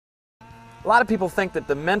A lot of people think that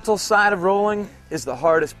the mental side of rolling is the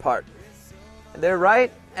hardest part. They're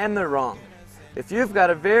right and they're wrong. If you've got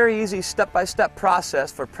a very easy step-by-step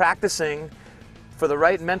process for practicing for the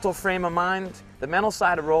right mental frame of mind, the mental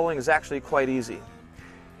side of rolling is actually quite easy.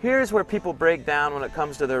 Here's where people break down when it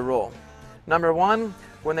comes to their roll. Number one,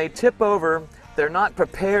 when they tip over, they're not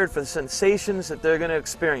prepared for the sensations that they're going to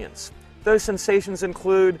experience. Those sensations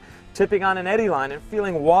include tipping on an eddy line and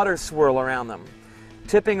feeling water swirl around them,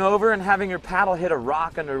 tipping over and having your paddle hit a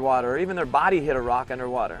rock underwater, or even their body hit a rock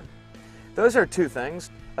underwater. Those are two things.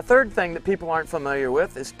 A third thing that people aren't familiar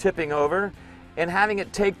with is tipping over and having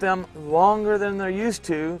it take them longer than they're used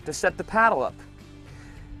to set the paddle up.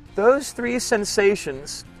 Those three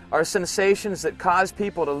sensations are sensations that cause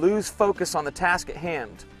people to lose focus on the task at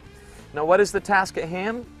hand. Now, what is the task at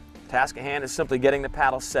hand? The task at hand is simply getting the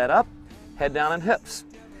paddle set up, head down and hips.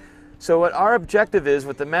 So what our objective is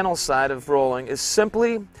with the mental side of rolling is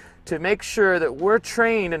simply to make sure that we're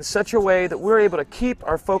trained in such a way that we're able to keep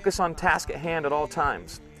our focus on task at hand at all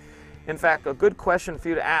times. In fact, a good question for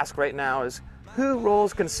you to ask right now is, who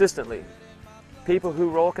rolls consistently? People who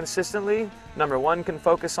roll consistently, number one, can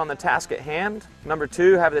focus on the task at hand. Number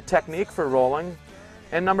two, have the technique for rolling.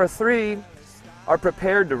 And number three, are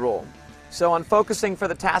prepared to roll. So on focusing for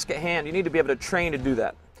the task at hand, you need to be able to train to do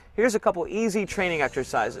that. Here's a couple easy training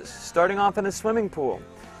exercises. Starting off in a swimming pool.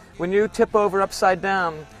 When you tip over upside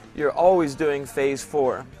down, you're always doing phase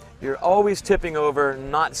 4. You're always tipping over,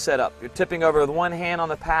 not set up. You're tipping over with one hand on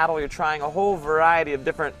the paddle. You're trying a whole variety of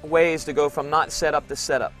different ways to go from not set up to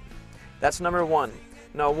set up. That's number one.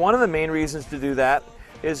 Now, one of the main reasons to do that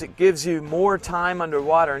is it gives you more time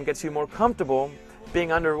underwater and gets you more comfortable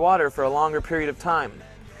being underwater for a longer period of time.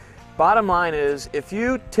 Bottom line is, if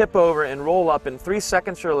you tip over and roll up in 3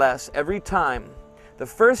 seconds or less every time, the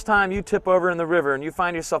first time you tip over in the river and you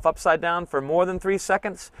find yourself upside down for more than 3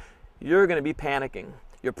 seconds, you're going to be panicking.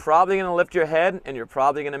 You're probably going to lift your head and you're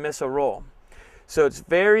probably going to miss a roll. So it's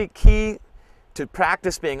very key to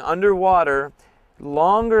practice being underwater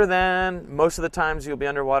longer than most of the times you'll be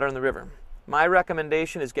underwater in the river. My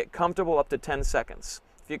recommendation is get comfortable up to 10 seconds.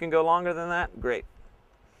 If you can go longer than that, great.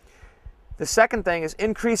 The second thing is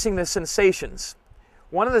increasing the sensations.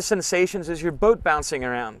 One of the sensations is your boat bouncing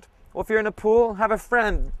around. Well, if you're in a pool, have a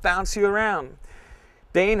friend bounce you around.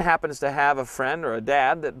 Dane happens to have a friend or a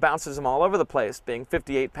dad that bounces him all over the place. Being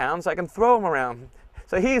 58 pounds, I can throw him around.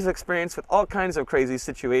 So he's experienced with all kinds of crazy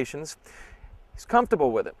situations. He's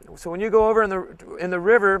comfortable with it. So when you go over in the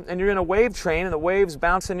river and you're in a wave train and the waves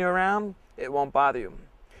bouncing you around, it won't bother you.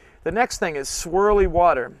 The next thing is swirly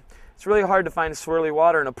water. It's really hard to find swirly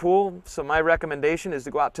water in a pool, so my recommendation is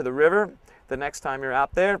to go out to the river. The next time you're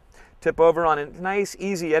out there, tip over on a nice,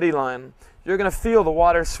 easy eddy line. You're going to feel the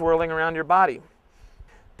water swirling around your body.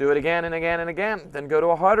 Do it again and again and again, then go to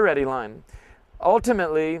a harder eddy line.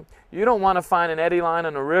 Ultimately, you don't want to find an eddy line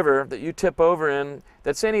on a river that you tip over in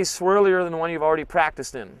that's any swirlier than the one you've already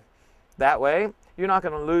practiced in. That way, you're not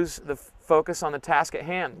going to lose the focus on the task at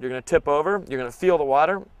hand. You're going to tip over, you're going to feel the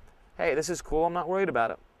water. Hey, this is cool, I'm not worried about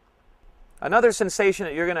it. Another sensation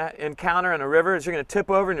that you're going to encounter in a river is you're going to tip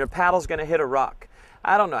over and your paddle's going to hit a rock.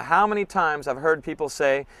 I don't know how many times I've heard people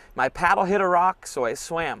say, my paddle hit a rock, so I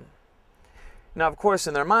swam. Now, of course,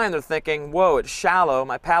 in their mind, they're thinking, whoa, it's shallow,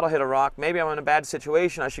 my paddle hit a rock, maybe I'm in a bad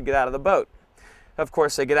situation, I should get out of the boat. Of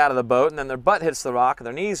course, they get out of the boat, and then their butt hits the rock, and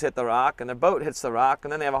their knees hit the rock, and their boat hits the rock,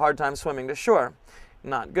 and then they have a hard time swimming to shore.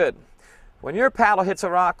 Not good. When your paddle hits a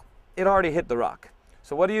rock, it already hit the rock.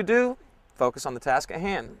 So what do? Focus on the task at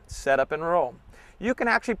hand. Set up and roll. You can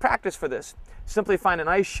actually practice for this. Simply find a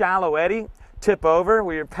nice shallow eddy, tip over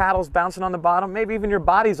where your paddle's bouncing on the bottom, maybe even your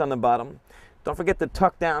body's on the bottom. Don't forget to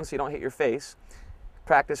tuck down so you don't hit your face.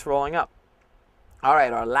 Practice rolling up. All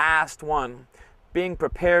right, our last one, being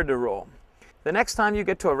prepared to roll. The next time you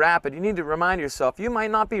get to a rapid, you need to remind yourself you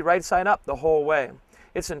might not be right side up the whole way.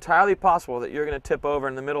 It's entirely possible that you're going to tip over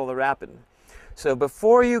in the middle of the rapid. So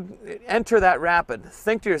before you enter that rapid,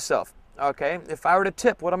 think to yourself, okay, if I were to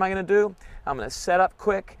tip, what am I going to do? I'm going to set up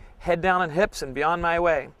quick, head down and hips, and be on my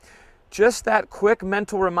way. Just that quick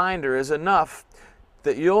mental reminder is enough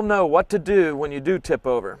that you'll know what to do when you do tip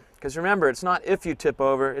over. Because remember, it's not if you tip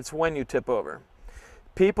over, it's when you tip over.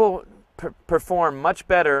 People perform much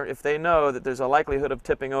better if they know that there's a likelihood of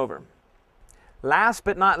tipping over. Last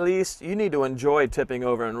but not least, you need to enjoy tipping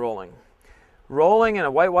over and rolling. Rolling in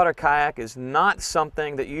a whitewater kayak is not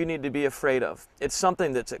something that you need to be afraid of. It's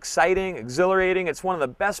something that's exciting, exhilarating. It's one of the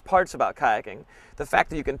best parts about kayaking. The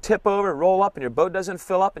fact that you can tip over, roll up, and your boat doesn't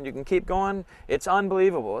fill up and you can keep going, it's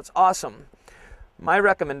unbelievable. It's awesome. My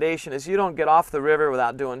recommendation is you don't get off the river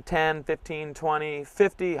without doing 10, 15, 20,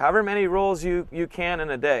 50, however many rolls you can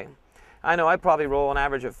in a day. I know I probably roll an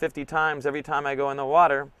average of 50 times every time I go in the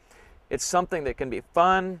water. It's something that can be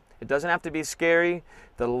fun. It doesn't have to be scary.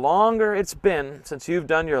 The longer it's been since you've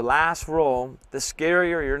done your last roll, the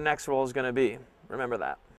scarier your next roll is going to be. Remember that.